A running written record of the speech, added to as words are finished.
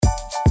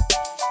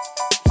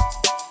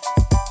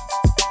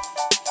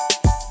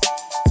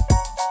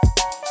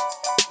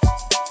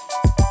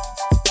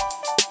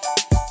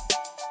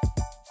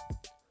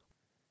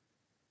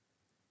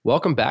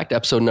Welcome back to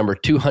episode number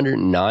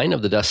 209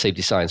 of the Dust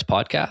Safety Science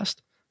Podcast.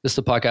 This is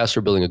the podcast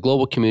for building a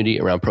global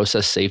community around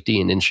process safety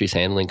and industries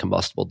handling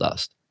combustible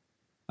dust.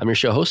 I'm your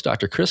show host,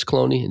 Dr. Chris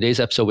Coloni. In today's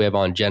episode, we have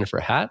on Jennifer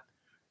Hatt,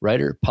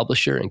 writer,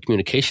 publisher, and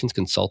communications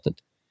consultant.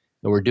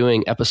 And we're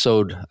doing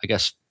episode,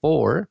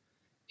 4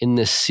 in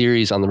this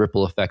series on the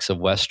ripple effects of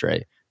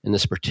Westray. In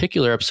this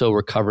particular episode,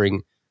 we're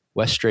covering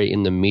Westray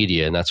in the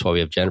media, and that's why we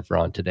have Jennifer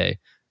on today.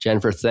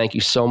 Jennifer, thank you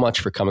so much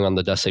for coming on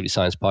the Dust Safety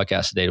Science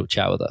Podcast today to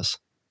chat with us.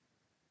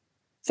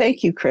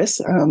 Thank you,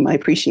 Chris. I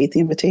appreciate the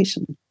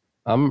invitation.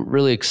 I'm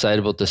really excited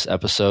about this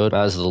episode.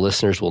 As the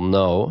listeners will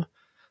know,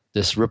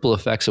 this Ripple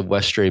Effects of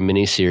Westray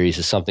mini-series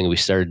is something we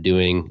started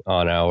doing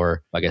on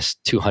our,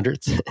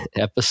 200th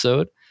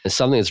episode. It's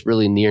something that's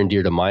really near and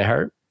dear to my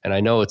heart. And I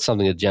know it's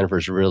something that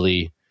Jennifer's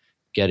really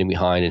getting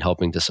behind and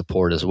helping to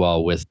support as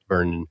well with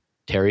Vernon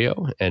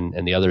Theriault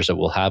and the others that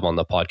we'll have on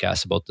the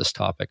podcast about this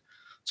topic.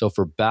 So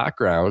for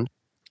background,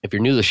 if you're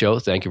new to the show,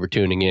 thank you for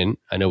tuning in.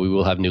 I know we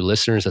will have new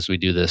listeners as we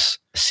do this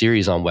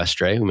series on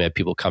Westray. We may have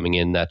people coming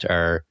in that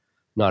are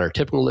not our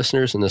typical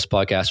listeners. In this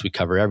podcast, we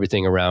cover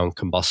everything around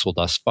combustible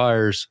dust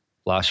fires,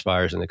 flash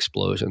fires, and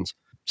explosions.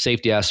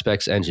 Safety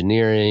aspects,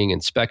 engineering,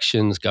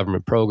 inspections,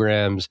 government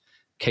programs,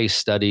 case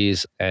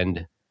studies,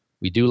 and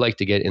we do like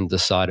to get into the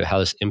side of how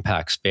this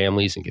impacts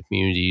families and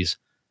communities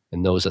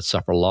and those that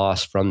suffer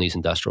loss from these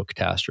industrial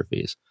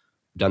catastrophes.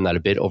 We've done that a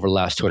bit over the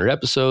last 200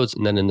 episodes.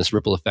 And then in this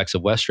Ripple Effects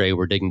of Westray,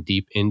 we're digging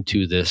deep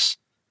into this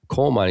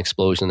coal mine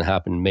explosion that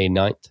happened May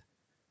 9th,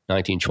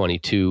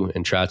 1922,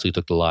 and tragically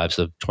took the lives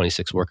of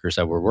 26 workers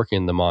that were working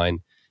in the mine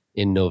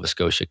in Nova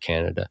Scotia,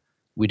 Canada.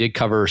 We did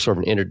cover sort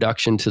of an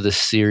introduction to this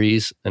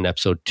series in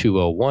episode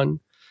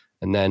 201.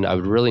 And then I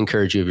would really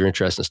encourage you, if you're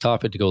interested in this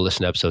topic, to go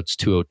listen to episodes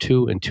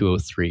 202 and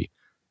 203.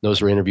 Those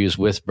were interviews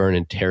with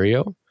Vernon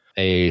Theriault,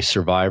 a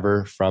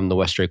survivor from the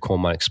Westray coal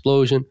mine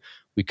explosion.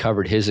 We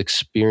covered his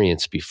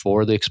experience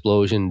before the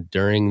explosion,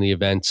 during the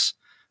events,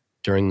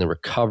 during the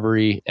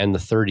recovery, and the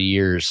 30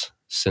 years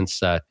since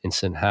that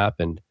incident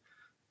happened,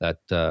 that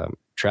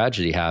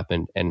tragedy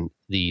happened, and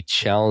the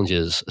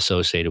challenges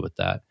associated with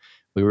that.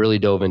 We really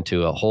dove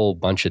into a whole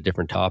bunch of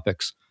different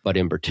topics, but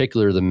in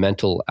particular, the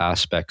mental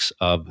aspects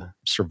of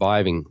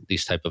surviving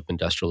these type of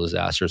industrial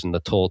disasters and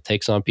the toll it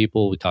takes on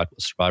people. We talked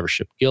about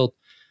survivorship guilt.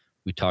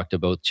 We talked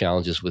about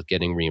challenges with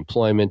getting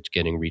reemployment,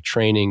 getting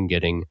retraining,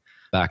 getting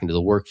back into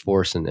the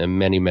workforce, and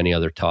many, many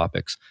other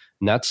topics.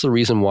 And that's the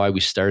reason why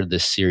we started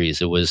this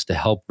series. It was to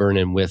help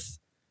Vernon with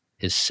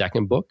his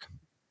second book.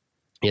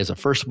 He has a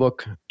first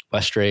book,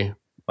 Westray,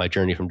 My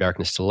Journey from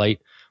Darkness to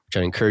Light, which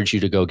I encourage you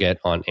to go get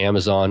on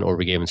Amazon, or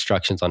we gave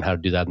instructions on how to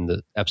do that in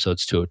the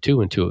episodes 202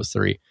 and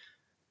 203.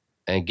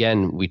 And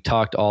again, we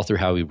talked all through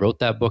how he wrote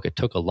that book. It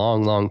took a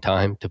long, long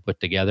time to put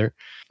together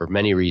for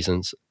many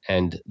reasons.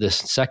 And this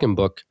second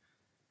book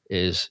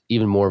is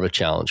even more of a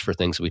challenge for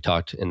things that we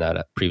talked in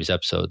that previous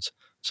episodes.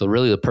 So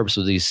really the purpose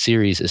of these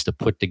series is to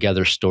put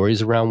together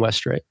stories around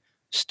Westray,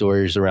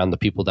 stories around the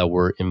people that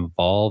were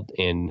involved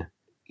in,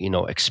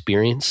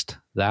 experienced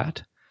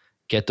that,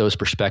 get those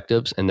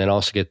perspectives, and then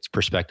also get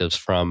perspectives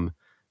from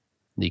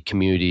the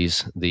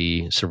communities,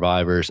 the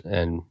survivors,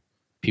 and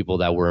people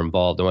that were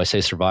involved. And when I say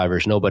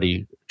survivors,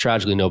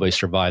 tragically nobody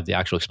survived the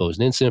actual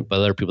explosion incident, but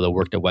other people that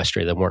worked at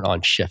Westray that weren't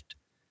on shift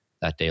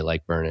that day,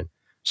 like Vernon.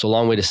 So a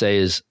long way to say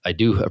is I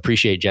do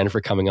appreciate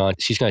Jennifer coming on.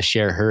 She's going to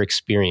share her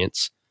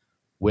experience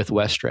with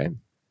Westray,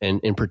 and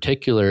in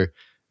particular,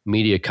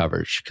 media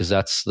coverage, because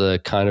that's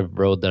the kind of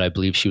road that I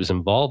believe she was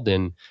involved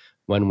in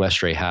when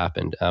Westray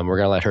happened. We're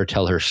going to let her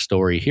tell her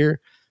story here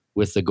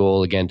with the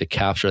goal, again, to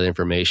capture the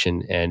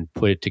information and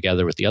put it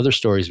together with the other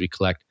stories we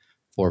collect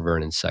for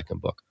Vernon's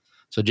second book.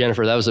 So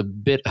Jennifer, that was a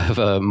bit of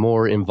a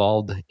more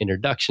involved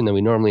introduction than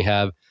we normally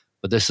have,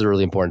 but this is a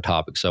really important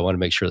topic, so I want to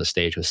make sure the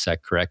stage was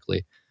set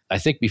correctly. I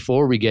think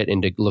before we get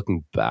into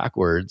looking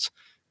backwards,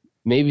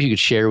 maybe you could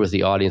share with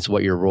the audience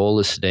what your role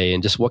is today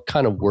and just what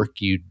kind of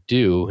work you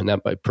do, and that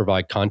might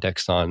provide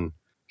context on,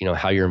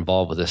 how you're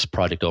involved with this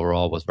project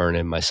overall with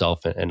Vernon,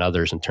 myself, and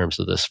others in terms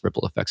of this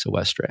Ripple Effects of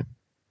Westray.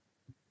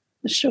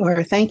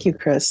 Sure. Thank you,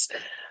 Chris.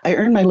 I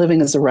earn my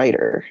living as a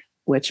writer,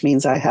 which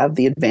means I have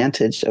the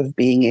advantage of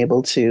being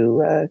able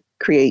to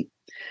create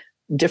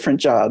different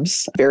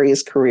jobs,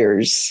 various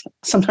careers,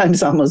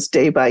 sometimes almost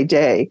day by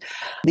day.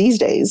 These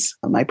days,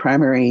 my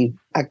primary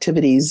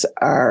activities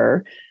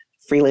are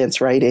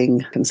freelance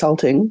writing,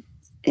 consulting,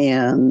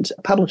 and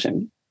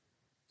publishing.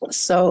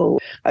 So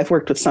I've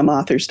worked with some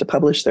authors to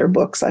publish their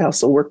books. I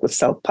also work with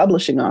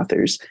self-publishing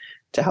authors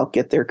to help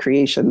get their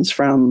creations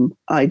from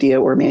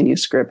idea or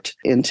manuscript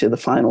into the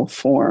final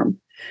form.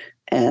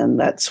 And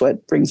that's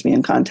what brings me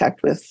in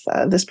contact with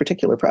this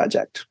particular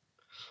project.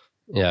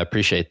 Yeah, I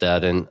appreciate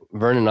that. And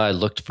Vernon and I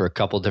looked for a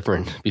couple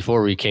different,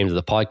 before we came to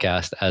the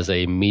podcast, as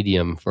a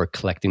medium for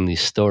collecting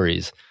these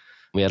stories.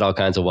 We had all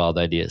kinds of wild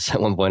ideas. At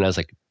one point, I was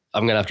like,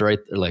 I'm going to have to write,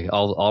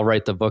 I'll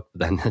write the book, but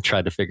then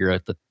try to figure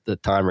out that the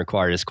time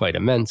required is quite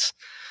immense,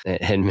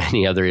 and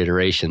many other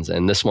iterations.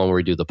 And this one where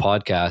we do the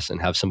podcast and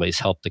have somebody's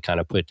help to kind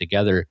of put it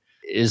together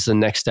is the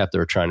next step that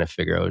we're trying to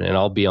figure out. And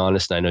I'll be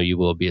honest, and I know you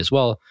will be as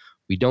well,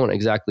 We don't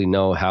exactly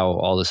know how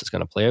all this is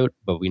going to play out,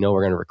 but we know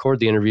we're going to record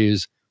the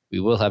interviews. We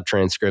will have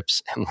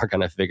transcripts, and we're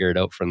going to figure it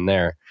out from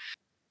there.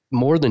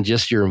 More than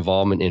just your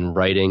involvement in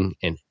writing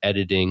and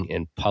editing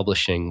and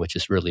publishing, which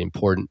is really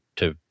important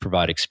to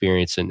provide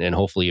experience and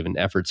hopefully even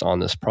efforts on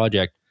this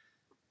project,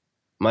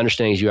 my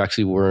understanding is you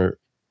actually were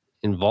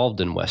involved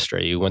in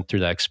Westray. You went through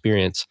that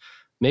experience.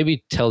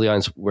 Maybe tell the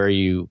audience where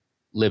you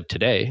live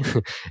today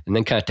and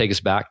then kind of take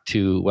us back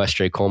to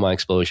Westray Coal Mine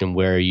Explosion,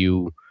 where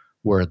you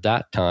were at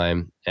that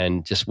time,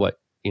 and just what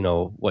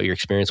your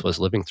experience was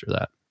living through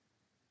that.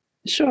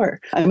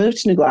 Sure. I moved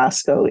to New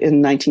Glasgow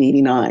in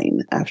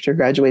 1989 after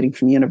graduating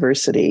from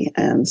university.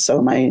 And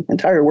so my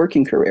entire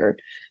working career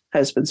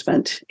has been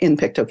spent in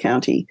Pictou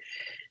County.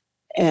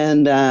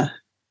 And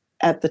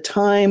at the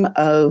time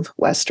of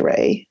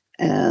Westray,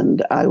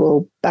 and I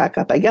will back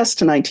up, I guess,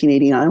 to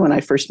 1989 when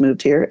I first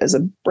moved here as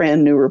a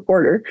brand new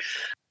reporter,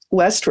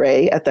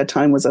 Westray at that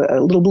time was a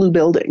little blue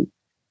building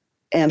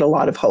and a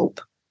lot of hope.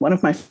 One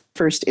of my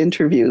first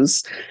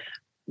interviews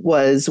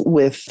was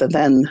with the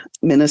then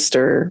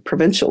minister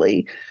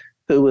provincially,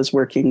 who was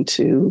working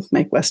to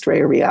make Westray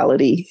a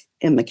reality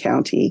in the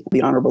county,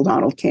 the Honourable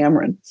Donald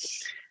Cameron.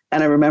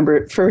 And I remember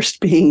at first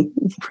being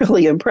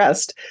really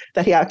impressed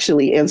that he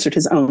actually answered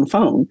his own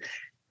phone.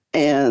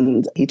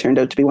 And he turned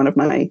out to be one of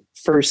my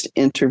first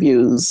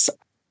interviews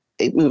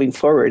moving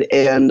forward.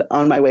 And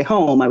on my way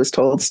home, I was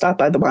told, stop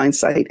by the mine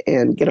site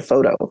and get a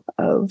photo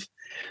of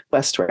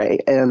Westray.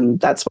 And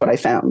that's what I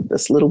found,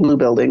 this little blue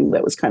building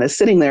that was kind of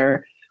sitting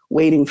there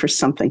waiting for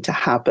something to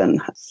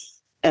happen.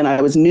 And I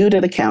was new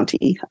to the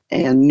county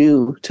and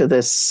new to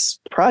this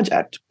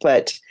project,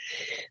 but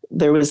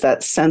there was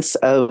that sense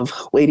of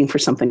waiting for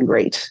something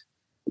great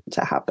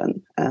to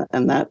happen.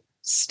 And that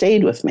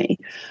stayed with me.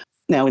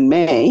 Now, in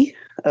May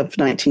of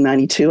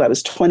 1992, I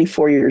was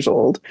 24 years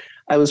old.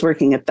 I was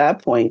working at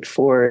that point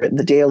for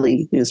the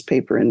Daily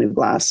newspaper in New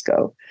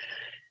Glasgow.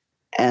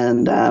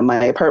 And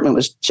my apartment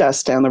was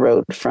just down the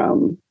road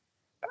from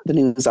the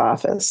news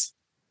office.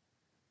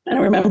 And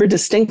I remember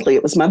distinctly,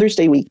 it was Mother's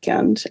Day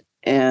weekend,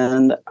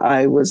 and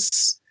I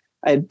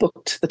had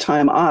booked the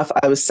time off.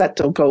 I was set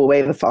to go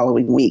away the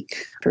following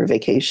week for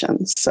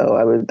vacation. So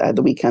I had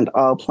the weekend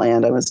all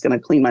planned. I was going to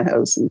clean my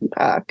house and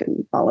pack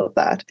and all of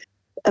that.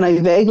 And I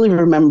vaguely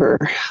remember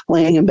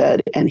laying in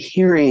bed and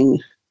hearing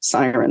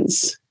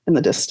sirens in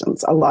the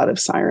distance, a lot of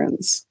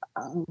sirens,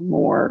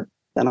 more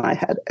than I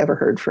had ever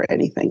heard for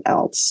anything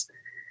else.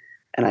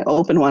 And I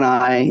opened one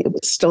eye. It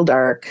was still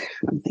dark.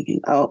 And I'm thinking,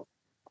 oh,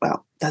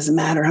 well, doesn't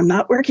matter. I'm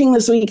not working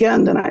this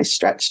weekend. And I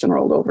stretched and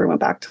rolled over and went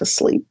back to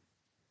sleep.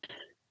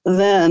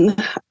 Then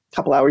a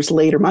couple hours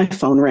later, my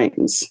phone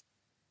rings.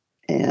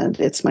 And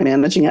it's my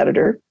managing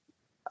editor.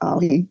 All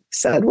he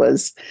said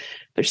was,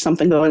 there's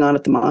something going on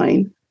at the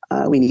mine.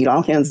 We need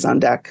all hands on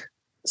deck.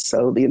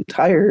 So the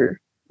entire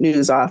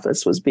news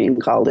office was being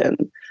called in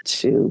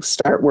to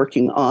start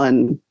working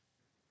on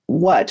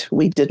what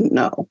we didn't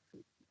know.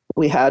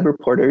 We had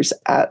reporters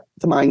at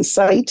the mine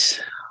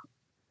site.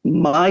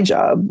 My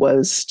job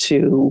was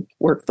to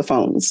work the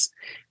phones.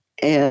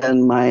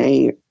 And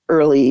my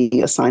early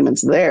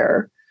assignments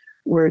there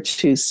were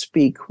to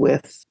speak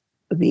with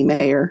the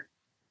mayor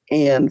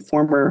and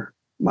former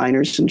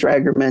miners and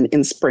draggermen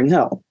in Spring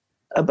Hill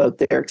about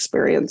their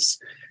experience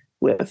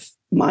with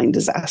mine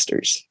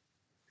disasters.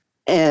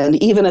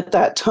 And even at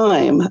that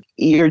time,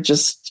 you're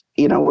just,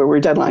 we're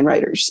deadline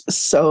writers.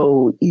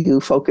 So you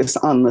focus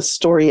on the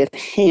story at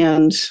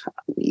hand.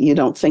 You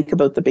don't think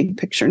about the big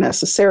picture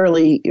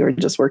necessarily. You're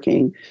just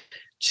working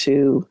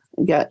to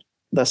get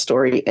the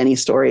story, any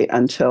story,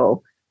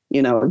 until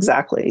you know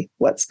exactly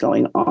what's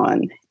going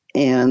on.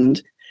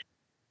 And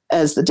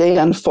as the day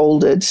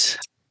unfolded,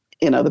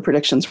 the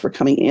predictions were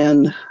coming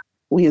in.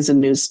 We as a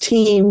news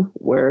team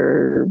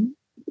were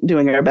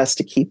doing our best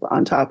to keep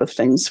on top of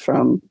things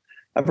from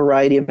a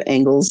variety of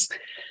angles.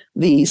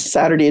 The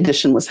Saturday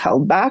edition was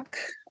held back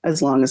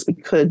as long as we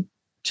could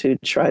to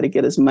try to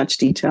get as much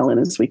detail in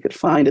as we could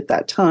find at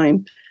that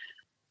time.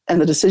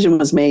 And the decision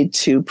was made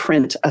to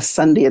print a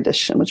Sunday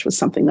edition, which was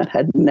something that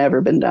had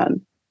never been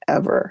done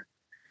ever.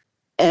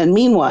 And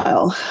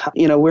meanwhile,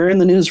 we're in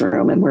the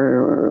newsroom and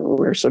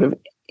we're sort of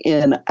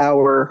in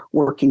our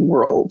working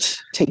world,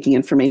 taking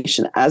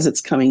information as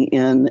it's coming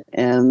in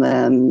and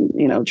then,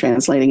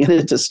 translating it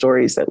into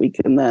stories that we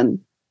can then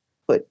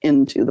put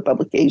into the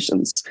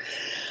publications.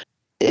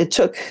 It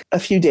took a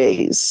few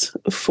days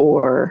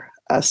for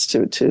us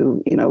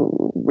to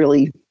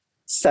really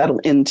settle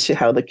into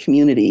how the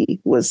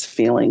community was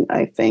feeling,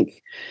 I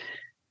think.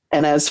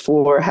 And as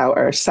for how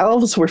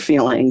ourselves were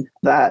feeling,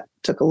 that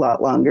took a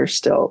lot longer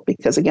still,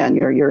 because again,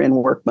 you're in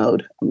work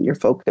mode. You're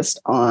focused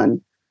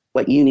on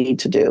what you need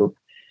to do.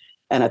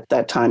 And at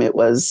that time, it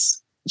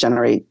was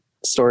generate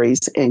stories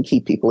and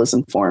keep people as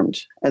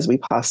informed as we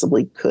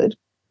possibly could.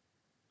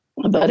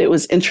 But it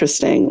was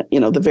interesting,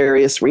 the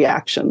various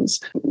reactions,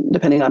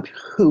 depending on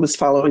who was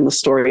following the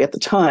story at the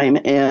time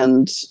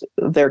and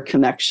their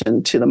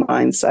connection to the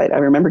mine site. I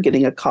remember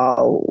getting a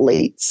call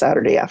late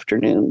Saturday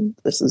afternoon.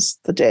 This is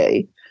the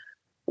day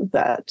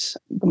that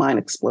the mine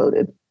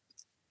exploded.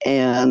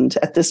 And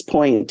at this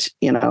point,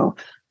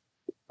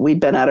 we'd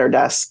been at our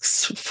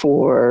desks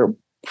for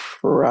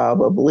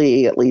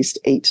probably at least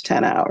 8 to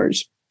 10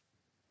 hours.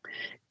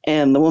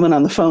 And the woman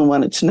on the phone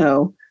wanted to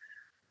know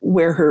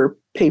where her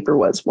paper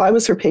was. Why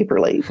was her paper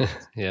late?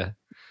 Yeah.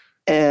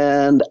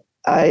 And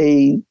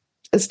I,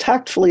 as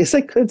tactfully as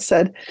I could,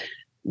 said,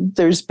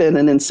 there's been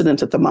an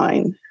incident at the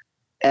mine.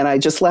 And I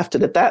just left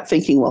it at that,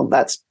 thinking, well,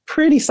 that's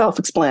pretty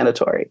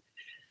self-explanatory.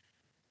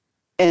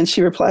 And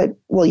she replied,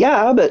 well,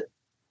 yeah, but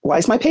why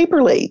is my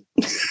paper late?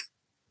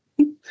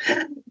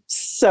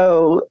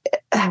 So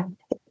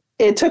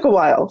it took a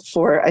while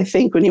for, I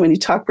think, when you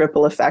talk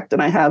ripple effect,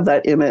 and I have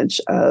that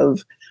image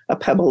of a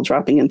pebble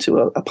dropping into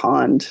a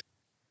pond,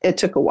 it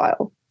took a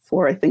while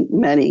for, I think,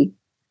 many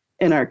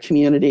in our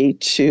community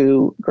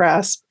to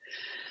grasp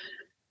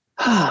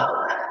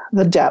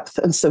the depth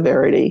and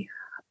severity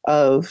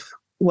of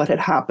what had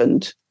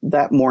happened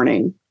that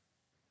morning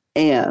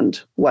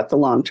and what the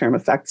long-term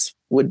effects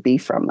would be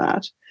from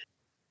that.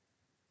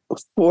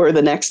 For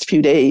the next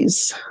few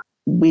days,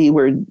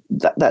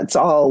 that's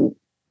all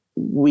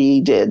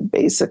we did,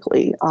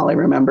 basically, all I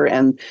remember.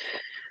 And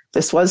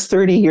this was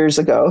 30 years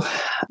ago.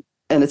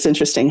 And it's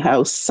interesting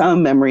how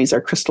some memories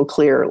are crystal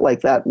clear,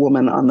 like that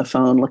woman on the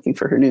phone looking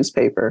for her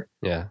newspaper.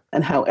 Yeah.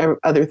 And how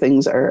other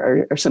things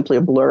are simply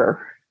a blur.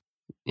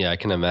 Yeah, I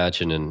can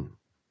imagine. And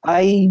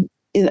I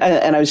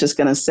was just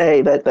going to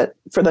say that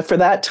for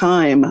that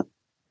time,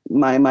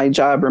 my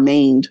job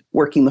remained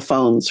working the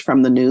phones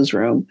from the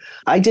newsroom.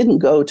 I didn't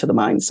go to the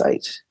mine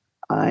site.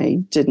 I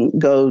didn't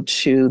go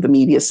to the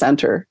media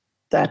center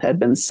that had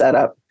been set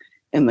up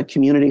in the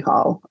community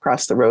hall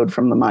across the road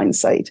from the mine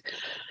site.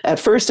 At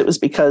first, it was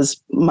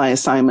because my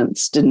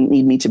assignments didn't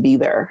need me to be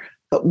there.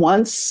 But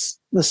once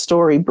the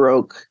story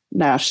broke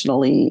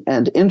nationally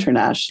and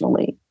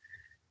internationally,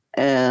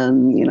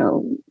 and,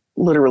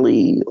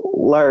 literally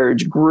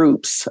large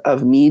groups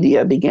of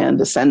media began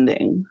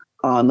descending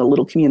on the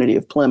little community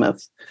of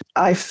Plymouth,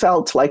 I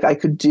felt like I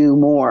could do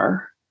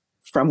more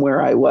from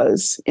where I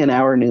was in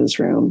our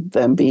newsroom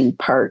than being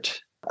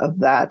part of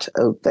that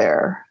out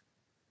there.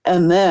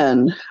 And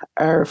then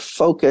our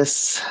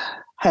focus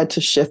had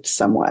to shift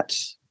somewhat,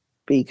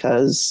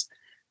 because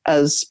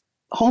as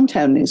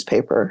hometown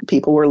newspaper,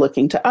 people were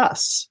looking to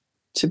us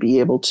to be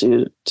able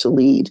to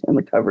lead in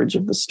the coverage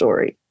of the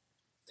story.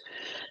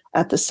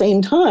 At the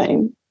same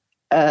time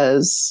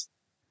as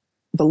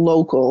the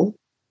local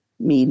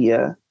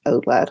media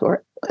outlet,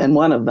 and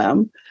one of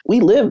them, we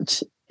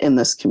lived in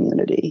this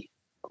community.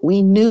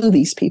 We knew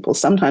these people,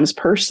 sometimes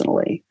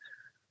personally.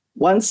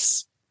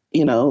 Once,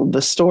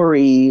 the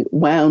story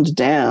wound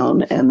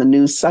down and the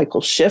news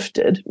cycle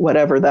shifted,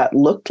 whatever that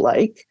looked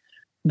like,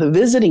 the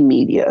visiting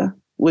media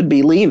would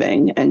be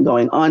leaving and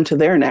going on to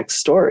their next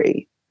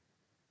story.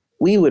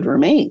 We would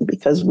remain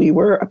because we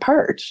were a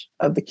part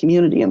of the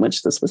community in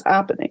which this was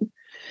happening.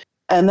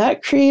 And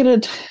that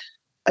created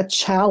a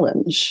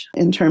challenge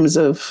in terms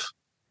of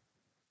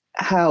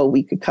how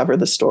we could cover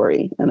the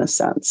story, in a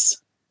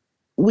sense.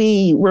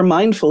 We were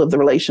mindful of the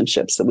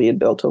relationships that we had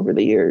built over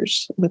the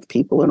years with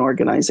people and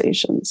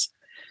organizations.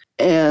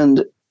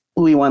 And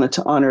we wanted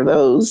to honor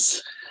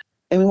those,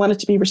 and we wanted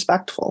to be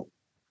respectful.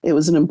 It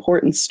was an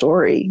important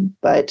story,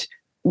 but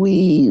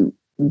we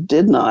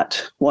did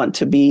not want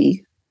to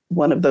be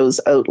one of those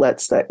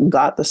outlets that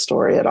got the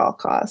story at all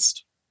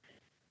cost.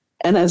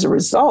 And as a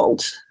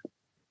result,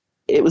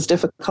 it was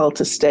difficult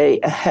to stay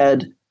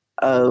ahead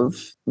of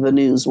the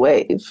news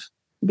wave,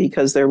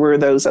 because there were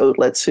those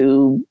outlets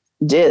who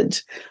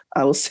did,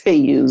 I will say,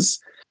 use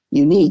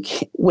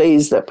unique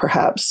ways that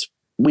perhaps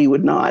we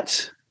would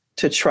not,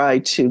 to try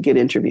to get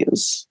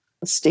interviews,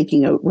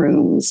 staking out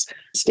rooms,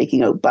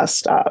 staking out bus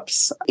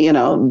stops.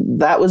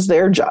 That was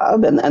their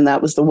job, and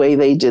that was the way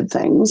they did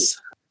things.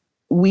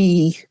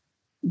 We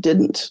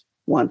didn't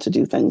want to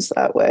do things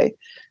that way.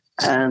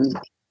 And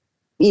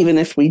even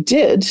if we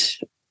did,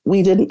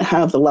 we didn't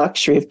have the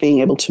luxury of being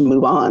able to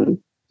move on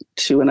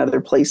to another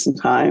place and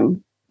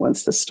time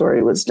once the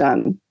story was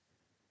done.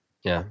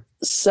 Yeah.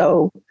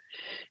 So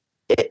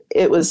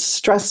it was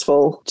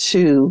stressful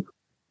to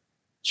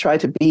try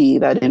to be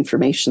that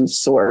information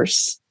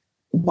source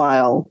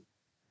while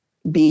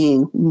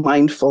being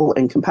mindful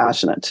and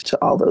compassionate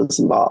to all those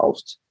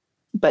involved.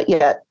 But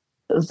yet,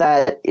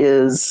 that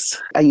is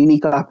a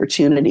unique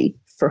opportunity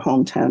for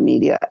hometown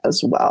media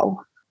as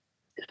well.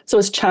 So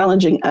as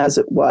challenging as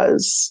it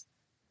was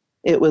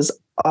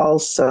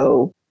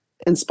also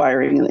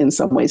inspiring in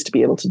some ways to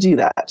be able to do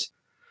that.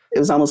 It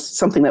was almost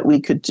something that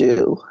we could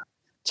do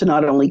to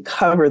not only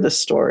cover the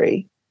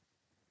story,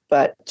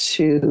 but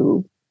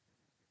to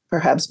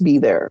perhaps be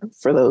there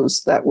for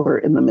those that were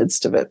in the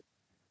midst of it.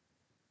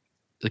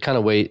 The kind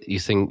of way you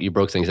think you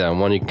broke things down,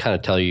 one, you can kind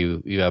of tell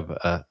you have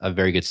a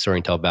very good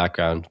storytelling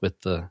background with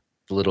the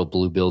little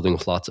blue building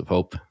with lots of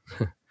hope.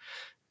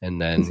 And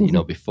then,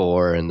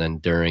 before and then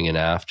during and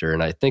after.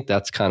 And I think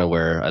that's kind of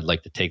where I'd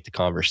like to take the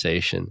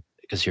conversation,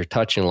 because you're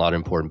touching a lot of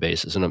important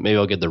bases. And maybe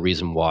I'll get the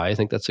reason why I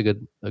think that's a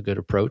good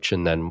approach,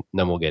 and then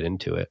we'll get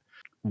into it.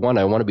 One,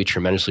 I want to be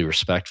tremendously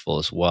respectful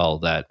as well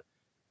that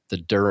the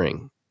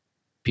during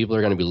people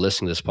are going to be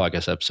listening to this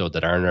podcast episode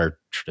that aren't our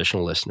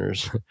traditional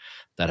listeners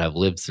that have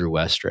lived through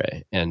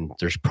Westray. And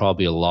there's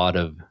probably a lot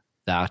of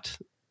that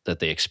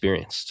they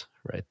experienced,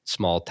 right?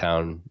 Small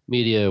town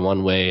media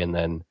one way, and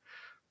then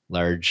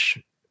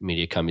large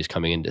media companies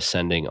coming in,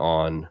 descending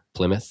on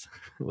Plymouth,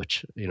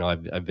 which,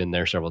 I've been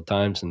there several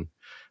times and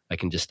I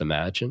can just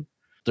imagine.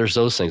 There's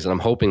those things. And I'm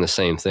hoping the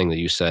same thing that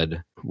you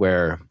said,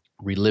 where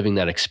reliving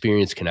that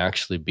experience can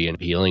actually be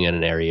healing in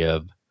an area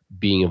of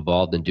being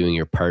involved and doing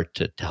your part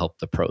to help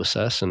the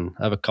process. And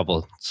I have a couple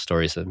of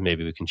stories that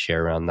maybe we can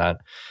share around that.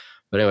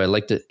 But anyway, I'd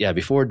like to,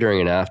 before, during,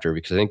 and after,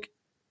 because I think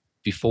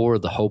before,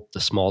 the hope, the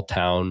small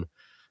town,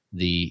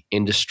 the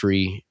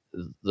industry,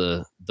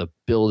 the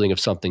building of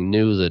something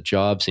new, the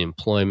jobs, the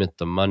employment,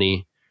 the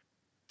money,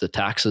 the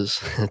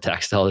taxes,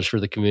 tax dollars for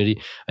the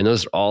community. And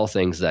those are all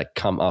things that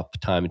come up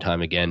time and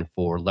time again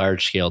for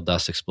large scale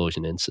dust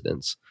explosion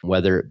incidents,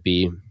 whether it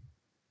be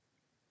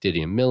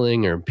Didion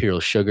Milling or Imperial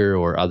Sugar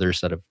or others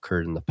that have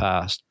occurred in the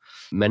past.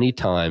 Many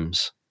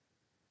times,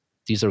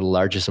 these are the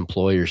largest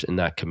employers in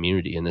that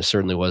community. And this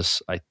certainly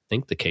was, I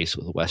think, the case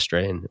with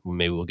Westray, and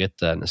maybe we'll get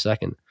to that in a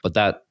second. But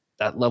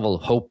that level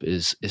of hope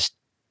is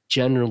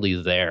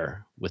generally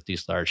there with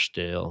these large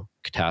scale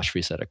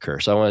catastrophes that occur.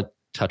 So I want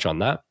to touch on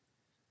that.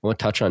 I want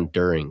to touch on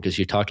during, because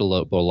you talked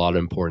about a lot of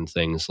important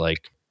things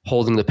like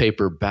holding the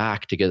paper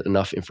back to get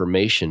enough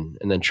information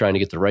and then trying to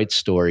get the right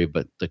story,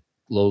 but the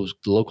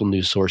local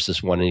news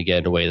sources wanting to get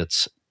in a way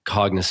that's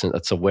cognizant,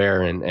 that's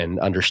aware and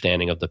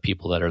understanding of the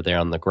people that are there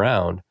on the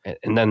ground.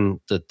 And then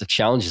the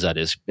challenges that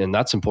is, and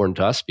that's important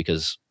to us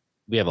because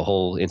we have a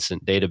whole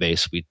incident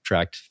database. We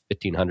tracked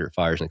 1,500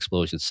 fires and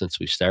explosions since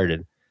we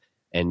started.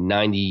 And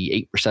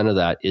 98% of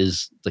that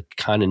is the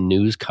kind of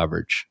news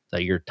coverage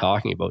that you're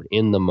talking about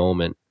in the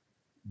moment,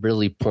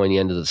 really pointing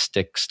into the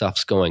stick,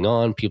 stuff's going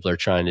on. People are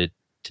trying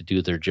to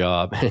do their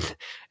job. And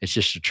it's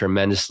just a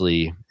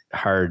tremendously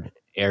hard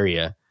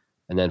area.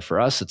 And then for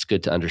us, it's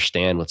good to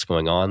understand what's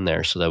going on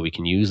there so that we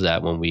can use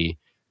that when we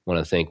want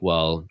to think,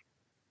 well,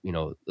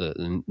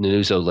 the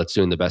news outlet's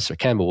doing the best they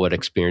can, but what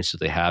experience do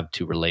they have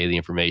to relay the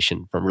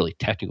information from really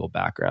technical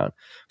background?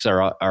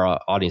 Because our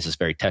audience is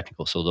very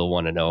technical, so they'll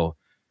want to know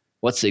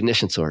what's the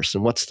ignition source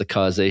and what's the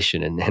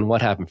causation and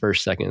what happened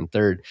first, second, and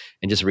third,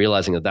 and just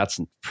realizing that that's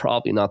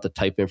probably not the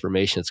type of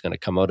information that's going to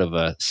come out of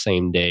a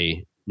same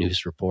day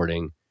news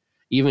reporting.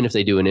 Even if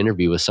they do an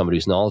interview with somebody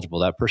who's knowledgeable,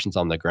 that person's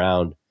on the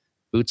ground,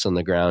 boots on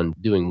the ground,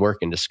 doing work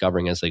and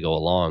discovering as they go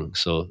along.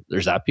 So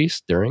there's that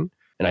piece during.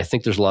 And I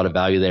think there's a lot of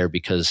value there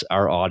because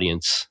our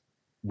audience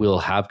will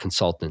have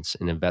consultants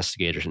and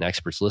investigators and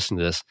experts listening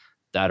to this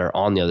that are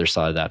on the other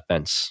side of that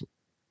fence,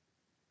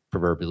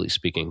 proverbially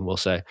speaking, we'll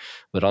say,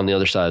 but on the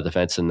other side of the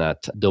fence, in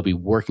that they'll be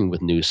working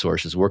with news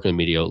sources, working with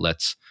media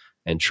outlets,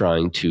 and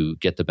trying to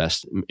get the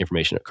best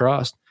information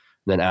across.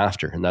 And then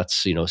after, and that's,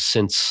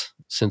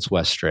 since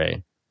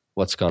Westray,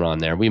 what's gone on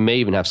there. We may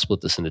even have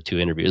split this into two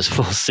interviews.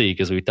 We'll see,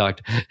 because we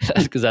talked,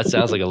 because that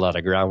sounds like a lot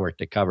of groundwork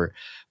to cover.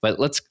 But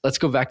let's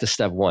go back to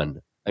step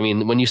one. I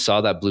mean, when you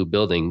saw that blue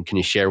building, can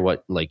you share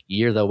what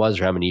year that was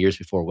or how many years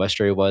before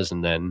Westray was?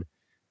 And then you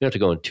don't have to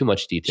go into too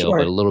much detail, Sure.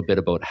 But a little bit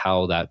about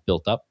how that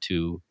built up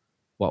to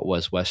what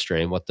was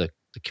Westray and what the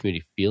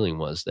community feeling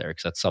was there,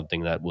 because that's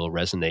something that will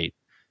resonate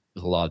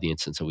with a lot of the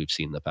incidents that we've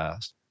seen in the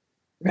past.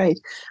 Right.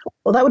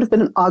 Well, that would have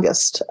been in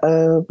August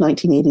of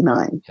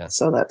 1989. Yeah.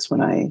 So that's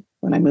when I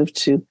moved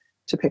to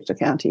Pictou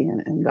County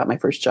and got my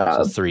first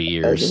job. So 3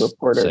 years, as a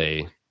reporter.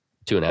 Say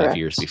 2.5 Correct.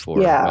 years before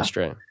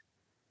Westray,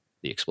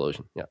 the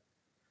explosion. Yeah.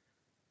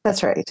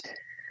 That's right.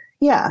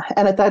 Yeah.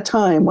 And at that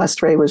time,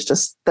 Westray was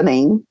just the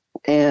name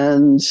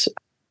and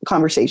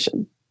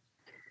conversation.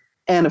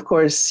 And of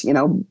course, in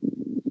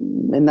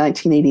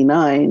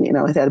 1989,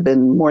 it had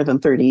been more than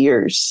 30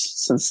 years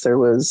since there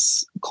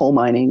was coal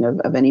mining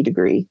of any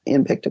degree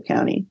in Pictou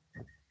County.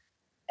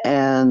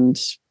 And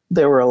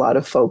there were a lot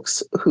of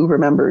folks who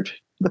remembered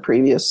the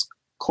previous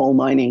coal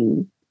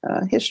mining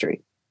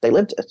history. They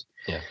lived it.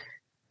 Yeah.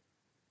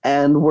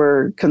 And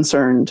were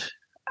concerned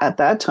at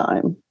that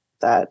time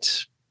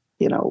that,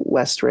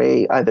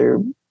 Westray either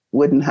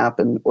wouldn't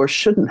happen or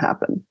shouldn't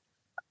happen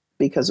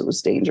because it was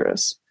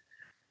dangerous.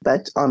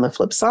 But on the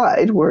flip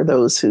side were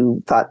those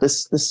who thought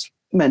this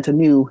meant a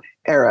new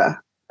era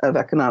of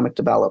economic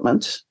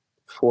development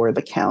for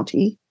the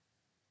county,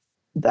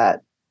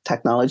 that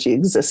technology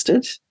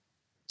existed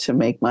to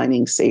make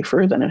mining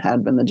safer than it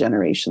had been the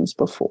generations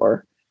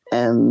before.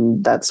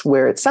 And that's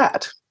where it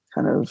sat,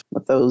 kind of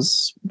with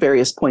those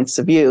various points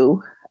of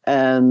view,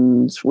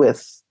 and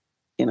with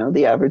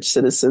the average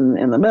citizen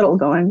in the middle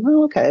going,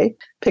 well, okay,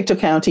 Pictou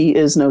County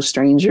is no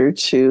stranger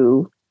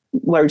to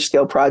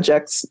large-scale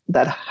projects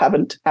that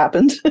haven't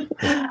happened,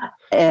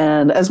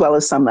 and as well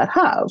as some that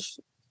have.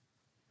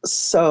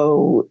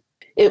 So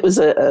it was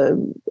a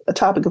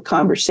topic of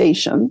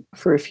conversation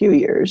for a few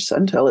years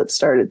until it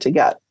started to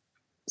get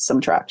some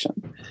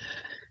traction.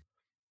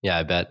 Yeah,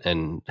 I bet.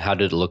 And how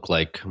did it look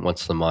like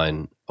once the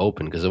mine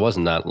opened? Because it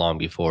wasn't that long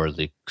before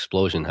the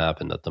explosion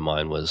happened that the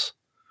mine was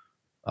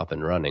up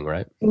and running,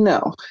 right?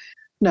 No,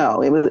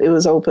 it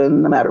was open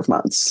in a matter of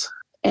months.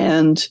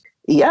 And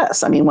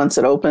Yes. I mean, once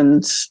it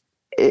opened,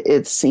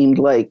 it seemed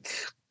like,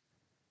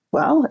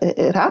 well,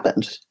 it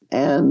happened.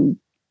 And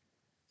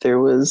there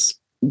was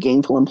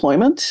gainful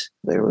employment.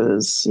 There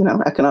was,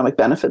 economic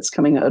benefits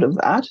coming out of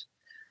that.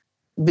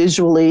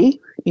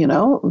 Visually,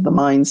 the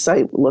mine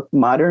site looked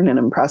modern and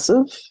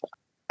impressive.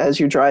 As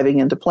you're driving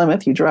into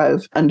Plymouth, you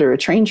drive under a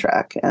train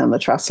track, and the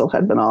trestle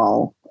had been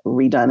all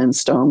redone in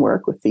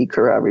stonework with the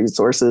Kura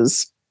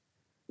Resources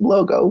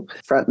logo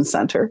front and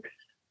center.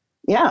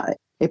 Yeah,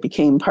 it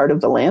became part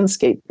of the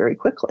landscape very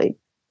quickly.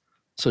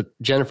 So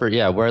Jennifer,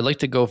 where I'd like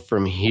to go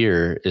from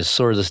here is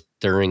sort of this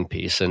during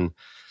piece. And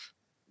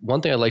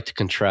one thing I'd like to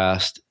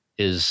contrast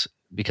is,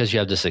 because you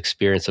have this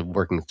experience of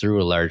working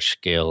through a large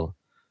scale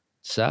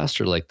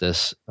disaster like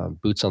this,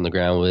 boots on the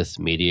ground with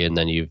media, and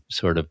then you've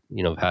sort of,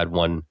 had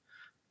one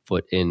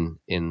foot in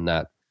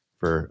that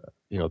for,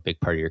 a big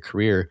part of your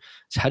career.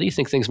 So how do you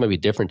think things might be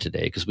different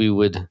today? Because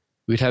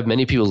we'd have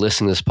many people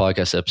listening to this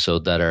podcast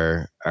episode that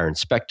are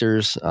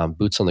inspectors,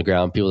 boots on the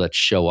ground, people that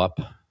show up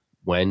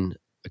when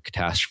a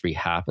catastrophe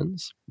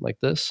happens like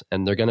this,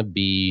 and they're going to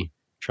be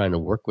trying to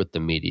work with the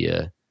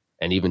media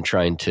and even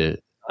trying to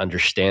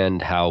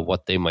understand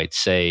what they might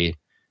say,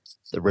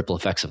 the ripple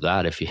effects of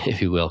that, if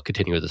you will,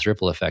 continue with this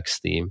ripple effects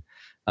theme.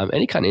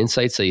 Any kind of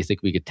insights that you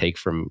think we could take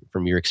from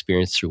your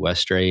experience through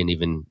Westray, and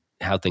even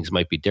how things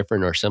might be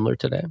different or similar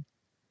today?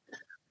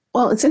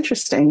 Well, it's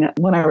interesting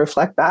when I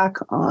reflect back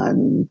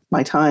on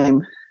my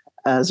time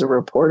as a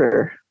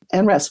reporter,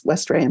 and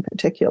Westray in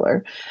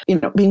particular,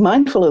 being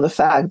mindful of the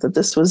fact that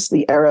this was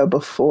the era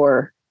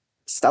before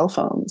cell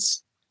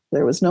phones.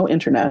 There was no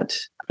internet.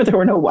 There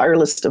were no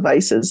wireless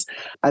devices.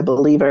 I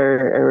believe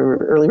our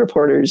early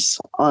reporters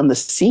on the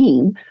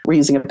scene were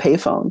using a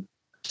payphone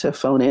to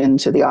phone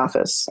into the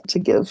office to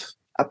give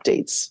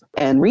updates.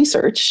 And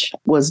research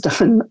was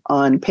done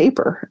on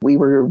paper. We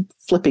were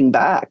flipping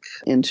back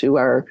into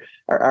our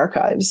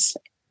archives,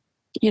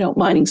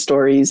 mining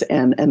stories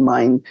and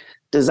mine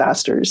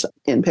disasters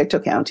in Pictou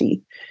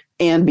County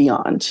and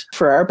beyond.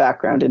 For our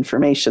background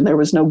information, there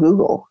was no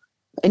Google,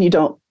 and you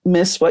don't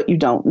miss what you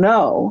don't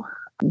know.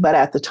 But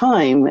at the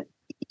time,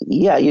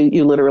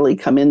 you literally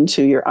come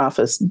into your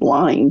office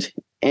blind,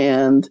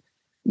 and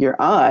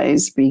your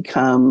eyes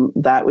become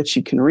that which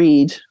you can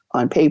read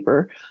on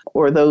paper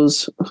or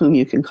those whom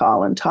you can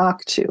call and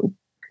talk to.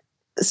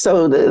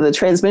 So the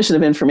transmission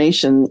of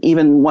information,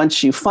 even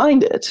once you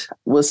find it,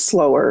 was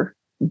slower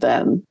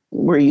than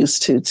we're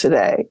used to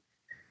today.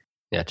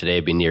 Yeah, today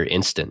it'd be near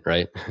instant,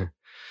 right?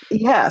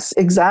 Yes,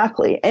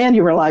 exactly. And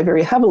you rely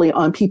very heavily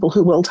on people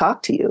who will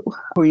talk to you,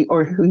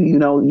 or who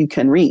you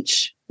can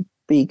reach,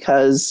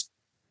 because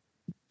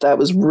that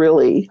was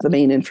really the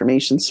main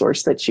information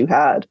source that you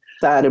had,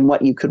 that and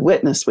what you could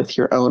witness with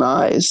your own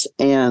eyes.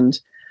 And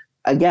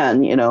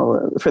again,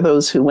 for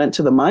those who went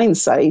to the mine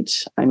site,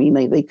 I mean,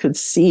 they could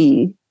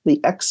see the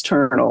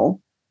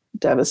external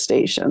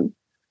devastation,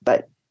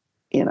 but,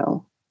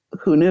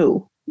 who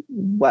knew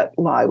what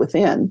lie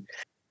within?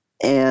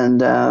 And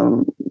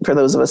for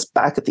those of us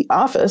back at the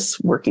office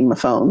working the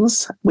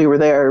phones, we were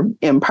there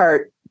in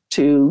part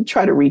to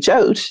try to reach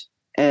out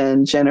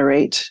and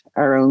generate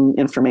our own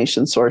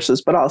information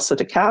sources, but also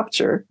to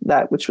capture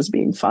that which was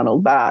being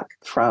funneled back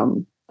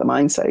from the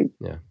mine site.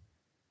 Yeah.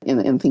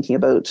 In thinking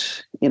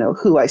about,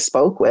 who I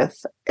spoke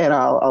with, and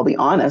I'll be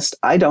honest,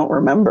 I don't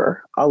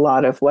remember a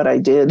lot of what I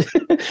did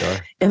Sure.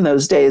 in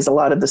those days. A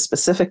lot of the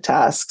specific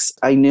tasks,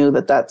 I knew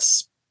that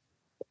that's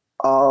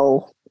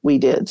all we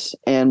did.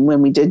 And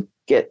when we did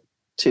get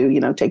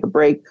to, take a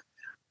break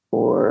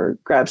or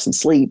grab some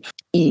sleep,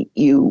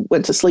 you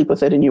went to sleep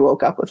with it and you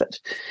woke up with it.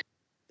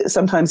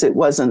 Sometimes it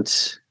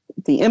wasn't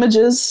the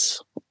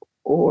images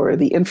or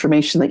the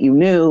information that you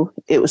knew,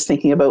 it was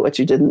thinking about what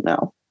you didn't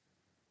know.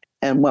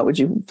 And what would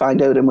you find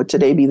out? And would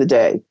today be the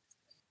day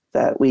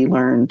that we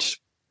learned,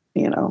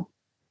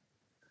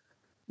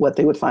 what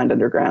they would find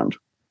underground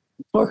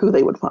or who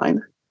they would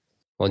find?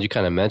 Well, you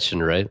kind of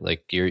mentioned, right?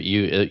 Like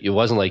it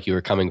wasn't like you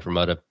were coming from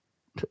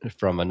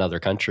from another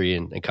country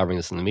and covering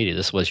this in the media.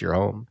 This was your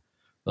home.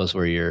 Those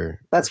were your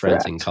That's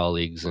friends correct. and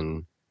colleagues,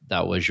 and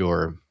that was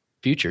your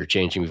future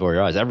changing before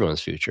your eyes.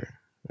 Everyone's future,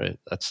 right?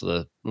 That's one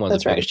of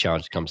That's the right. biggest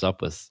challenges that comes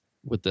up with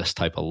this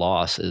type of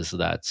loss, is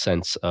that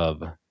sense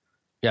of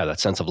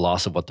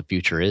loss of what the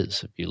future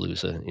is. If you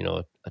lose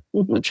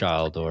a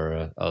child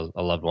or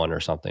a loved one or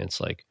something, it's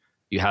like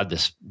you had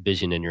this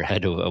vision in your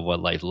head of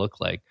what life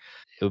looked like.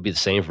 It would be the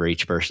same for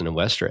each person in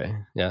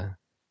Westray. Yeah.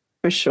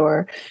 For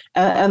sure.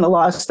 And the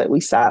loss that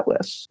we sat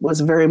with was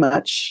very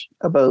much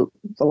about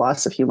the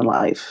loss of human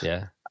life.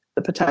 Yeah.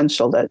 The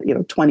potential that,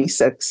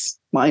 26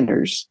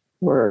 miners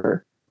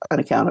were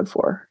unaccounted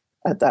for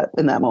in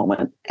that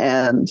moment.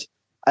 And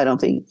I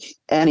don't think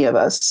any of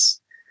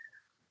us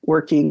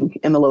working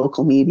in the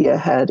local media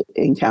had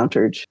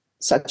encountered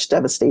such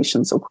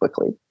devastation so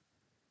quickly.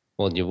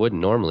 Well, you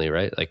wouldn't normally,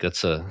 right? Like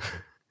that's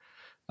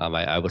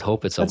I would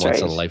hope it's a That's once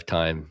in right. a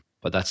lifetime,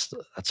 but that's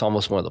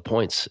almost one of the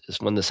points, is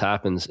when this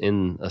happens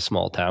in a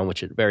small town,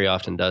 which it very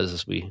often does,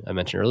 as I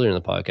mentioned earlier in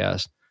the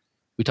podcast,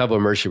 we talk about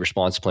emergency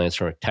response plans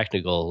from a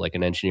technical, like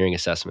an engineering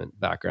assessment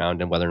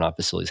background and whether or not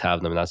facilities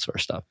have them and that sort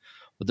of stuff.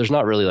 But there's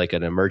not really like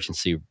an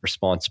emergency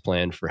response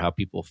plan for how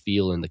people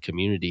feel in the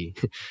community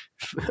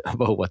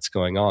about what's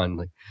going on.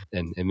 Like,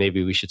 and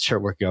maybe we should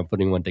start working on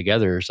putting one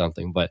together or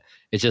something. But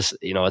it's just,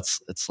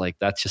 it's like,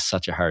 that's just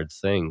such a hard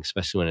thing,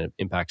 especially when it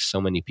impacts so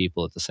many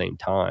people at the same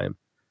time.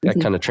 That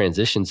kind of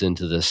transitions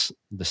into this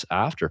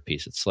after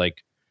piece. It's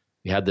like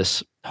we had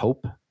this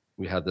hope,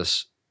 we had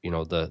this,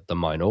 the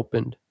mine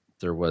opened,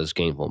 there was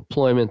gainful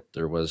employment,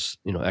 there was,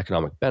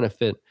 economic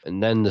benefit,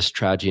 and then this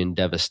tragedy and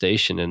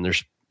devastation. And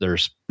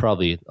there's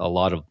probably a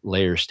lot of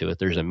layers to it.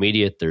 There's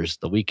immediate, there's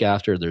the week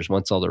after, there's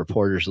once all the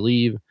reporters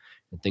leave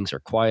and things are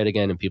quiet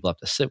again and people have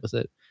to sit with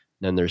it.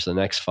 And then there's the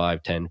next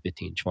 5, 10,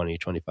 15, 20,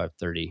 25,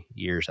 30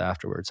 years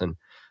afterwards. And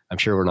I'm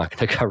sure we're not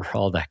going to cover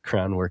all that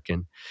groundwork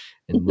in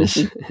this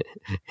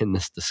in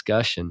this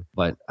discussion.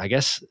 But I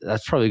guess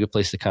that's probably a good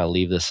place to kind of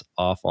leave this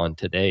off on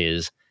today.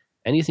 Is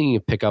anything you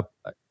pick up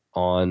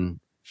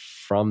on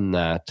from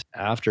that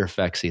after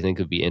effects you think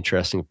would be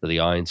interesting for the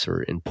audience,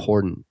 or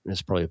important,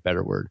 is probably a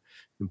better word,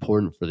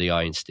 important for the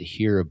audience to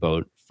hear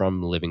about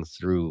from living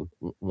through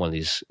one of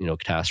these,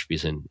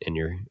 catastrophes in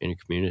your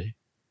community?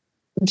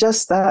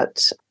 Just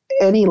that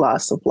any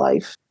loss of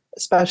life,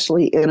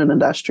 especially in an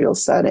industrial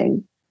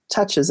setting,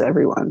 touches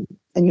everyone.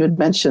 And you had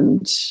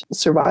mentioned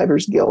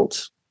survivor's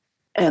guilt.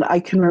 And I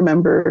can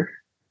remember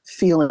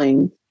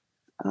feeling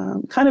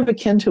kind of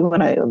akin to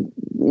when I,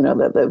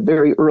 that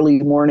very early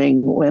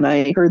morning when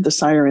I heard the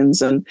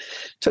sirens and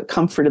took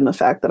comfort in the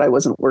fact that I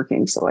wasn't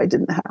working, so I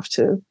didn't have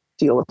to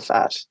deal with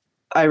that.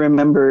 I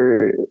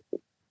remember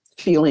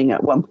feeling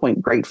at one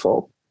point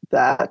grateful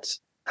that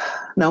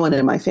no one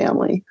in my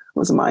family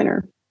was a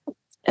miner,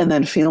 and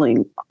then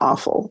feeling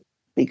awful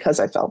because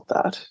I felt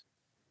that.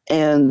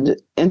 And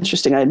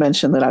interesting, I had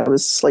mentioned that I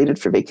was slated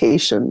for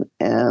vacation,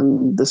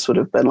 and this would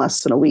have been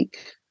less than a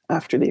week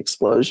after the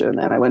explosion.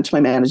 And I went to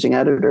my managing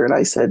editor and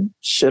I said,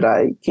 should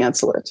I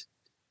cancel it?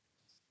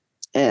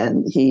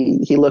 And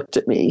he looked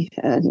at me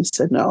and he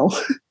said, no,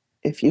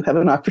 if you have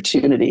an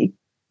opportunity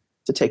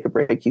to take a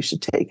break, you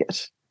should take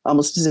it.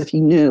 Almost as if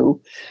he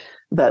knew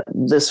that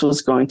this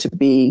was going to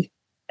be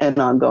an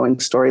ongoing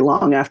story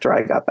long after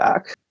I got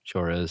back.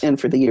 Sure is. And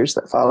for the years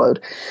that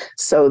followed.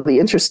 So the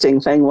interesting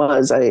thing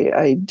was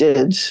I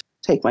did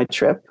take my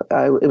trip.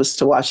 It was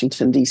to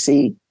Washington,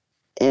 D.C.,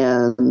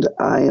 and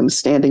I am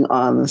standing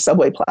on the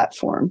subway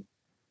platform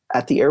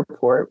at the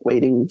airport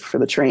waiting for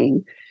the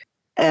train.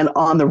 And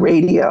on the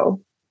radio,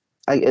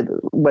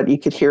 what you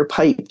could hear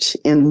piped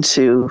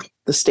into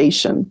the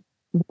station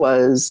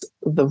was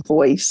the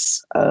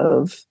voice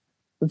of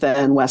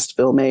then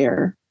Westville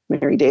Mayor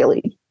Mary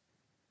Daly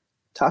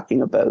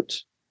talking about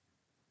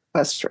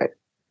Westray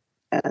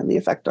and the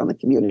effect on the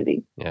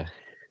community. Yeah.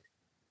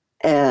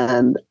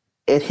 And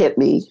it hit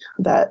me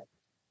that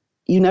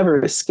you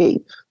never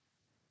escape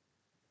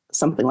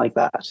something like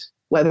that,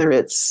 whether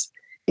it's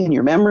in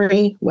your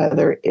memory,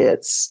 whether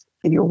it's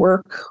in your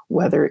work,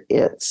 whether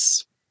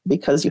it's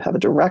because you have a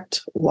direct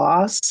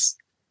loss,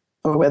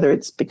 or whether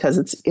it's because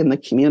it's in the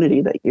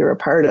community that you're a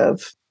part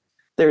of.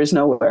 There is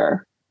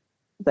nowhere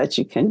that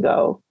you can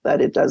go that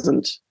it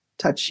doesn't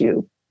touch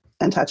you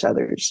and touch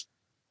others.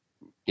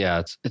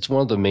 Yeah, it's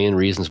one of the main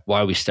reasons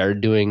why we started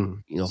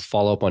doing,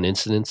 follow up on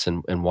incidents,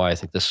 and why I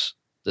think this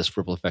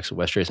ripple effects of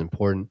Westray is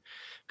important,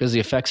 because the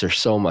effects are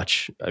so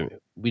much. I mean,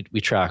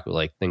 we track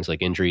like things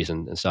like injuries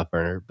and stuff,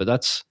 but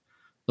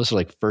those are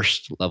like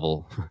first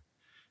level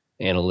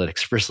analytics,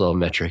 first level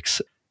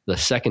metrics. The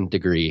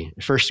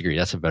first degree,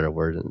 that's a better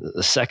word.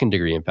 The second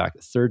degree impact,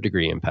 the third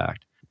degree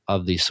impact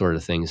of these sort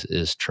of things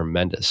is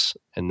tremendous.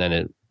 And then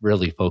it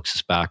really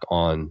focuses back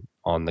on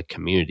the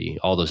community,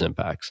 all those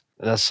impacts.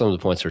 And that's some of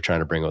the points we're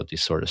trying to bring out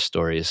these sort of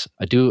stories.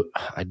 I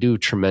do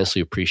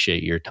tremendously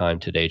appreciate your time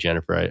today,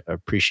 Jennifer. I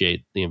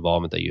appreciate the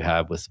involvement that you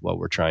have with what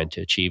we're trying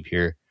to achieve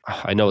here.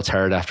 I know it's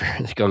hard after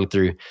going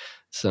through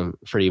some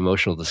pretty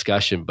emotional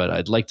discussion, but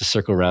I'd like to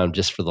circle around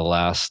just for the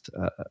last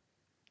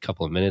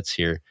couple of minutes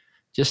here,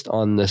 just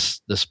on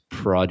this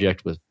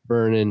project with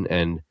Vernon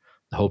and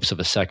the hopes of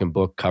a second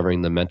book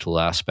covering the mental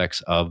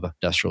aspects of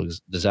industrial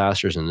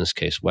disasters, in this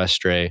case,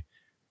 Westray.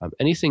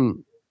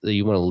 Anything that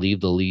you want to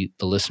leave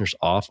the listeners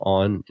off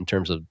on in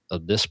terms of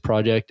this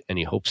project?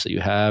 Any hopes that you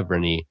have, or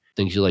any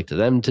things you'd like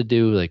them to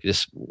do? Like,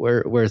 just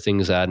where are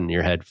things at in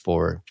your head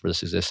for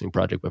this existing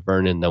project with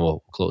Vernon? Then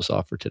we'll close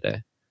off for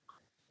today.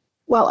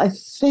 Well, I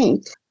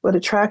think what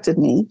attracted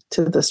me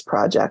to this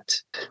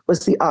project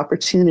was the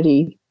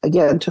opportunity,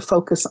 again, to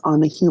focus on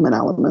the human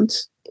element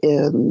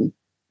in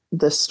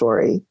this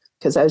story.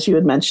 Because as you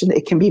had mentioned,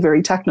 it can be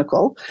very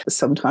technical,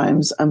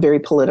 sometimes very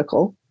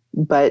political.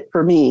 But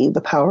for me,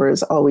 the power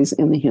is always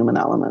in the human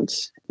element.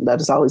 That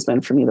has always been,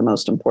 for me, the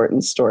most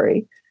important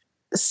story.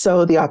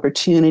 So the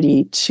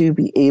opportunity to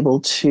be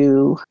able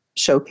to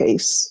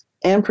showcase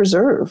and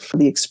preserve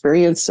the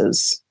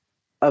experiences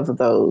of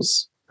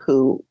those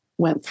who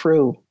went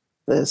through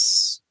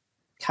this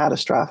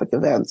catastrophic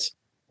event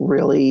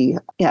really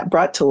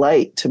brought to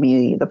light to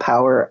me the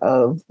power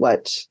of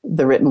what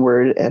the written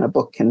word and a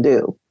book can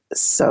do.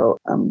 So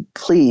I'm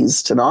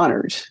pleased and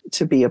honored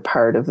to be a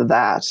part of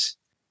that.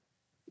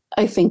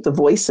 I think the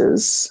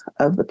voices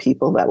of the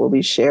people that will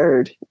be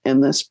shared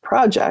in this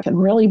project can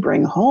really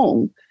bring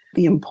home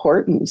the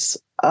importance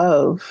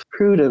of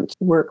prudent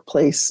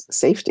workplace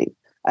safety.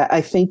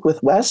 I think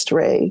with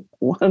Westray,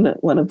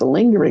 one of the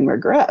lingering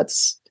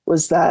regrets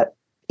was that,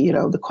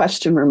 the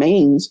question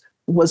remains,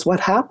 was what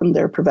happened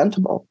there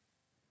preventable?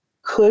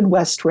 Could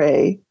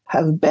Westray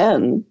have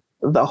been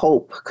the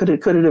hope? Could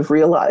it have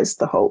realized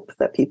the hope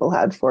that people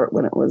had for it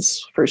when it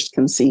was first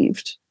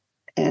conceived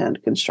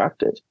and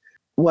constructed?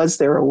 Was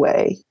there a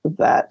way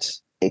that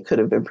it could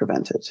have been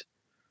prevented?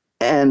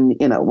 And,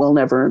 we'll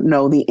never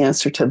know the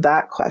answer to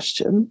that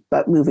question,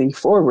 but moving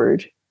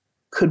forward,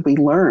 could we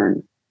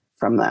learn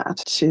from that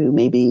to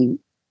maybe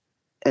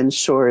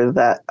ensure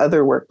that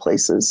other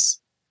workplaces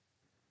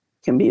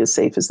can be as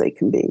safe as they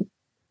can be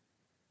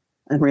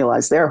and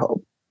realize their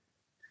hope?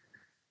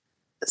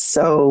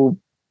 So,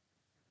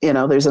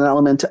 there's an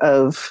element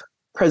of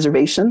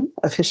preservation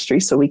of history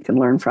so we can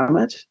learn from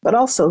it, but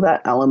also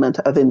that element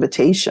of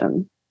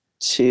invitation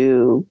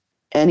to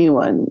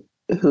anyone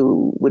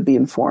who would be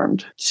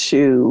informed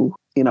to,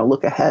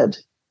 look ahead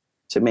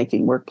to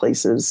making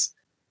workplaces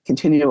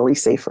continually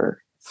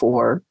safer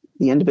for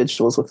the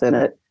individuals within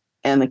it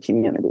and the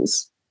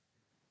communities.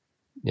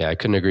 Yeah, I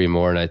couldn't agree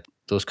more. And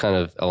those kind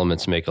of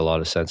elements make a lot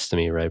of sense to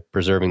me, right?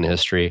 Preserving the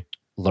history,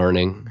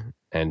 learning,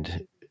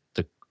 and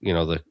the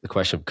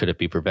question of could it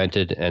be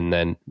prevented? And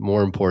then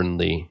more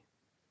importantly,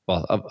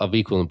 well, of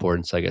equal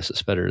importance, I guess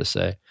it's better to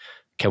say,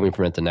 can we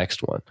prevent the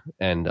next one?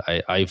 And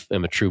I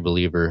am a true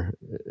believer,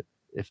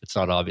 if it's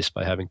not obvious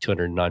by having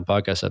 209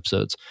 podcast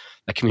episodes,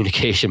 that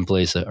communication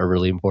plays a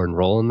really important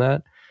role in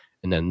that.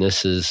 And then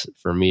this is,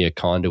 for me, a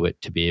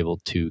conduit to be able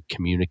to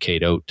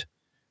communicate out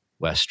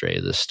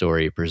Westray, the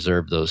story,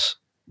 preserve those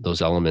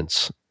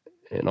elements,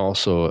 and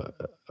also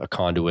a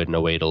conduit and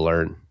a way to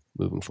learn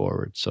moving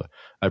forward. So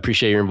I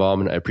appreciate your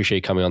involvement. I appreciate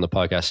you coming on the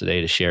podcast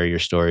today to share your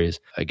stories.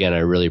 Again, I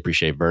really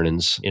appreciate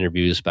Vernon's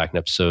interviews back in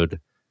episode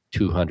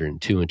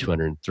 202 and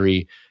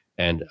 203.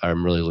 And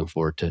I'm really looking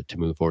forward to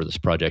move forward with this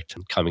project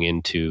coming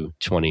into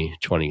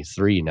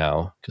 2023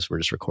 now, because we're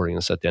just recording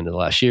this at the end of the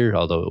last year,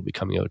 although it'll be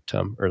coming out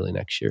early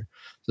next year.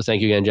 So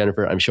thank you again,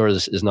 Jennifer. I'm sure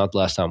this is not the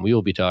last time we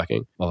will be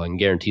talking. Well, I can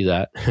guarantee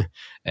that.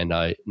 And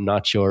I'm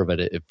not sure, but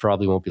it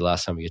probably won't be the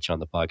last time we get you on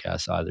the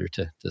podcast either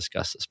to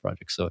discuss this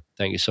project. So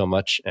thank you so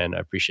much. And I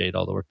appreciate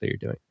all the work that you're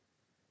doing.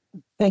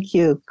 Thank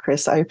you,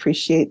 Chris. I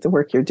appreciate the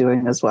work you're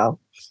doing as well.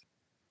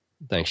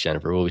 Thanks,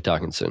 Jennifer. We'll be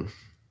talking soon.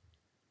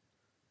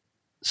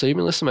 So you've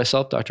been listening to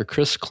myself, Dr.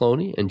 Chris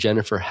Cloney, and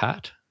Jennifer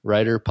Hatt,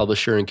 writer,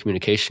 publisher, and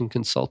communication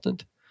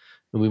consultant.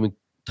 And we've been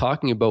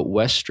talking about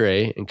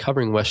Westray and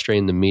covering Westray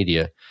in the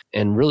media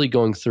and really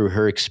going through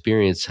her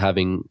experience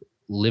having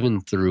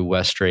living through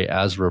Westray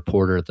as a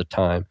reporter at the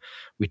time.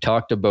 We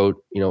talked about,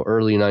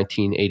 early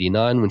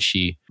 1989 when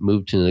she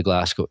moved to the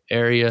Glasgow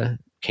area,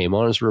 came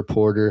on as a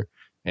reporter,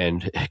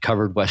 and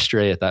covered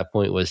Westray. At that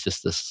point was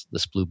just this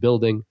blue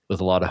building with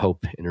a lot of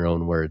hope, in her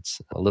own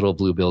words, a little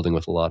blue building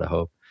with a lot of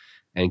hope.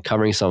 And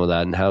covering some of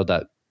that and how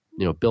that,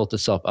 built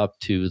itself up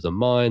to the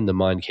mine. The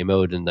mine came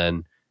out and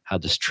then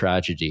had this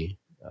tragedy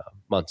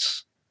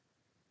months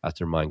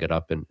after mine got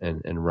up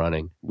and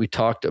running. We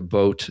talked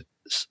about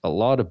a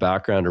lot of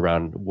background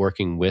around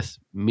working with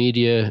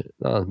media,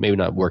 maybe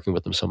not working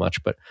with them so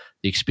much, but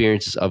the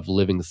experiences of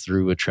living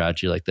through a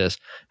tragedy like this,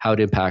 how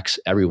it impacts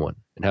everyone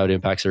and how it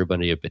impacts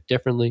everybody a bit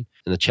differently,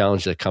 and the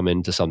challenge that come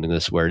into something like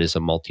this where it is a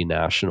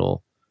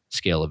multinational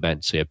scale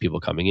event. So you have people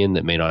coming in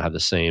that may not have the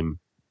same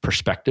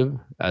perspective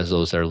as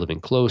those that are living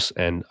close.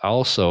 And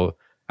also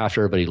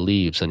after everybody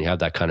leaves and you have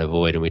that kind of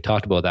void. And we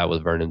talked about that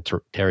with Vernon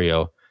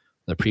Theriault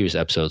in the previous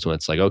episodes when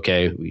it's like,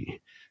 okay,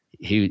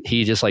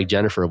 he just like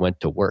Jennifer went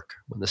to work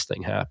when this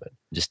thing happened,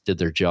 just did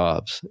their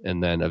jobs.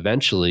 And then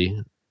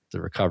eventually the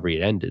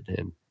recovery ended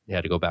and they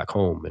had to go back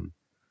home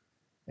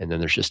and then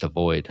there's just a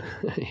void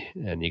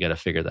and you got to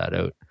figure that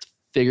out.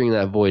 Figuring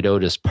that void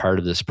out is part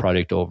of this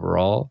project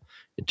overall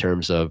in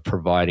terms of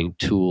providing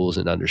tools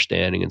and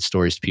understanding and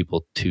stories to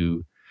people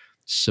to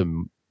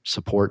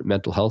support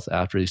mental health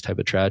after these type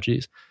of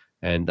tragedies.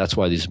 And that's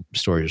why these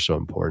stories are so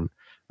important.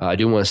 I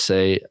do want to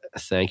say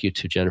thank you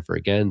to Jennifer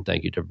again.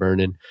 Thank you to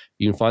Vernon.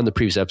 You can find the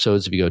previous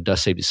episodes if you go to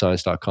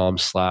dustsafetyscience.com/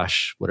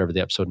 whatever the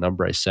episode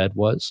number I said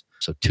was.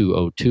 So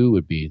 202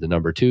 would be the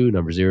number 2,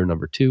 number 0,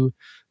 number 2.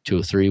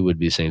 203 would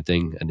be the same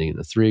thing, ending in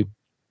the 3.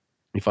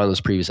 You find those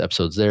previous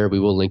episodes there. We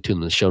will link to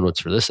them in the show notes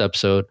for this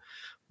episode,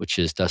 which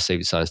is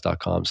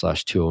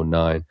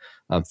dustsafetyscience.com/209.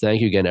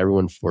 Thank you again,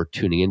 everyone, for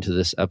tuning into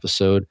this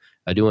episode.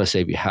 I do want to say,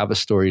 if you have a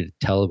story to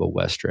tell about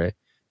Westray,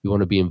 you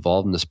want to be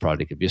involved in this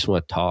project, if you just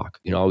want to talk,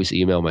 you can always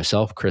email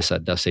myself,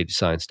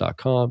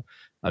 chris@dustsafetyscience.com.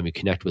 You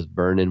connect with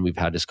Vernon. We've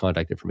had his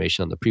contact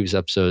information on the previous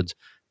episodes.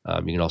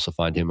 You can also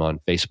find him on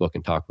Facebook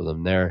and talk with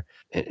him there.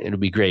 And it'll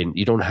be great.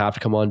 You don't have to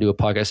come on and do a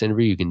podcast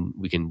interview.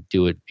 We can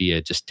do it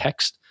via just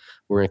text.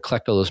 We're going to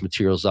collect all those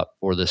materials up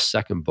for this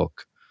second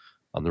book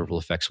on the ripple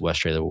effects of West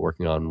Australia that we're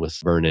working on with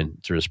Vernon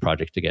through this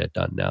project to get it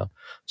done now.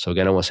 So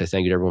again, I want to say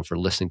thank you to everyone for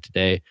listening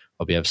today.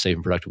 Hope you have a safe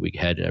and productive week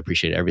ahead, and I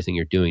appreciate everything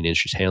you're doing in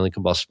industries handling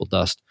combustible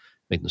dust,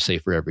 make them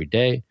safer every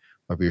day.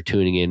 Wherever you're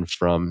tuning in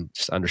from,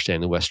 just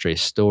understanding the West Australia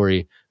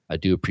story, I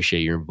do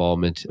appreciate your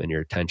involvement and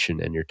your attention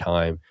and your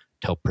time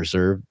to help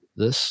preserve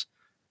this,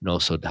 and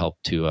also to help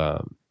to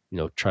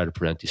try to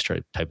prevent these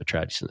type of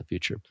tragedies in the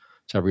future.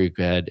 So have a good week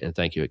ahead, and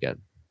thank you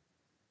again.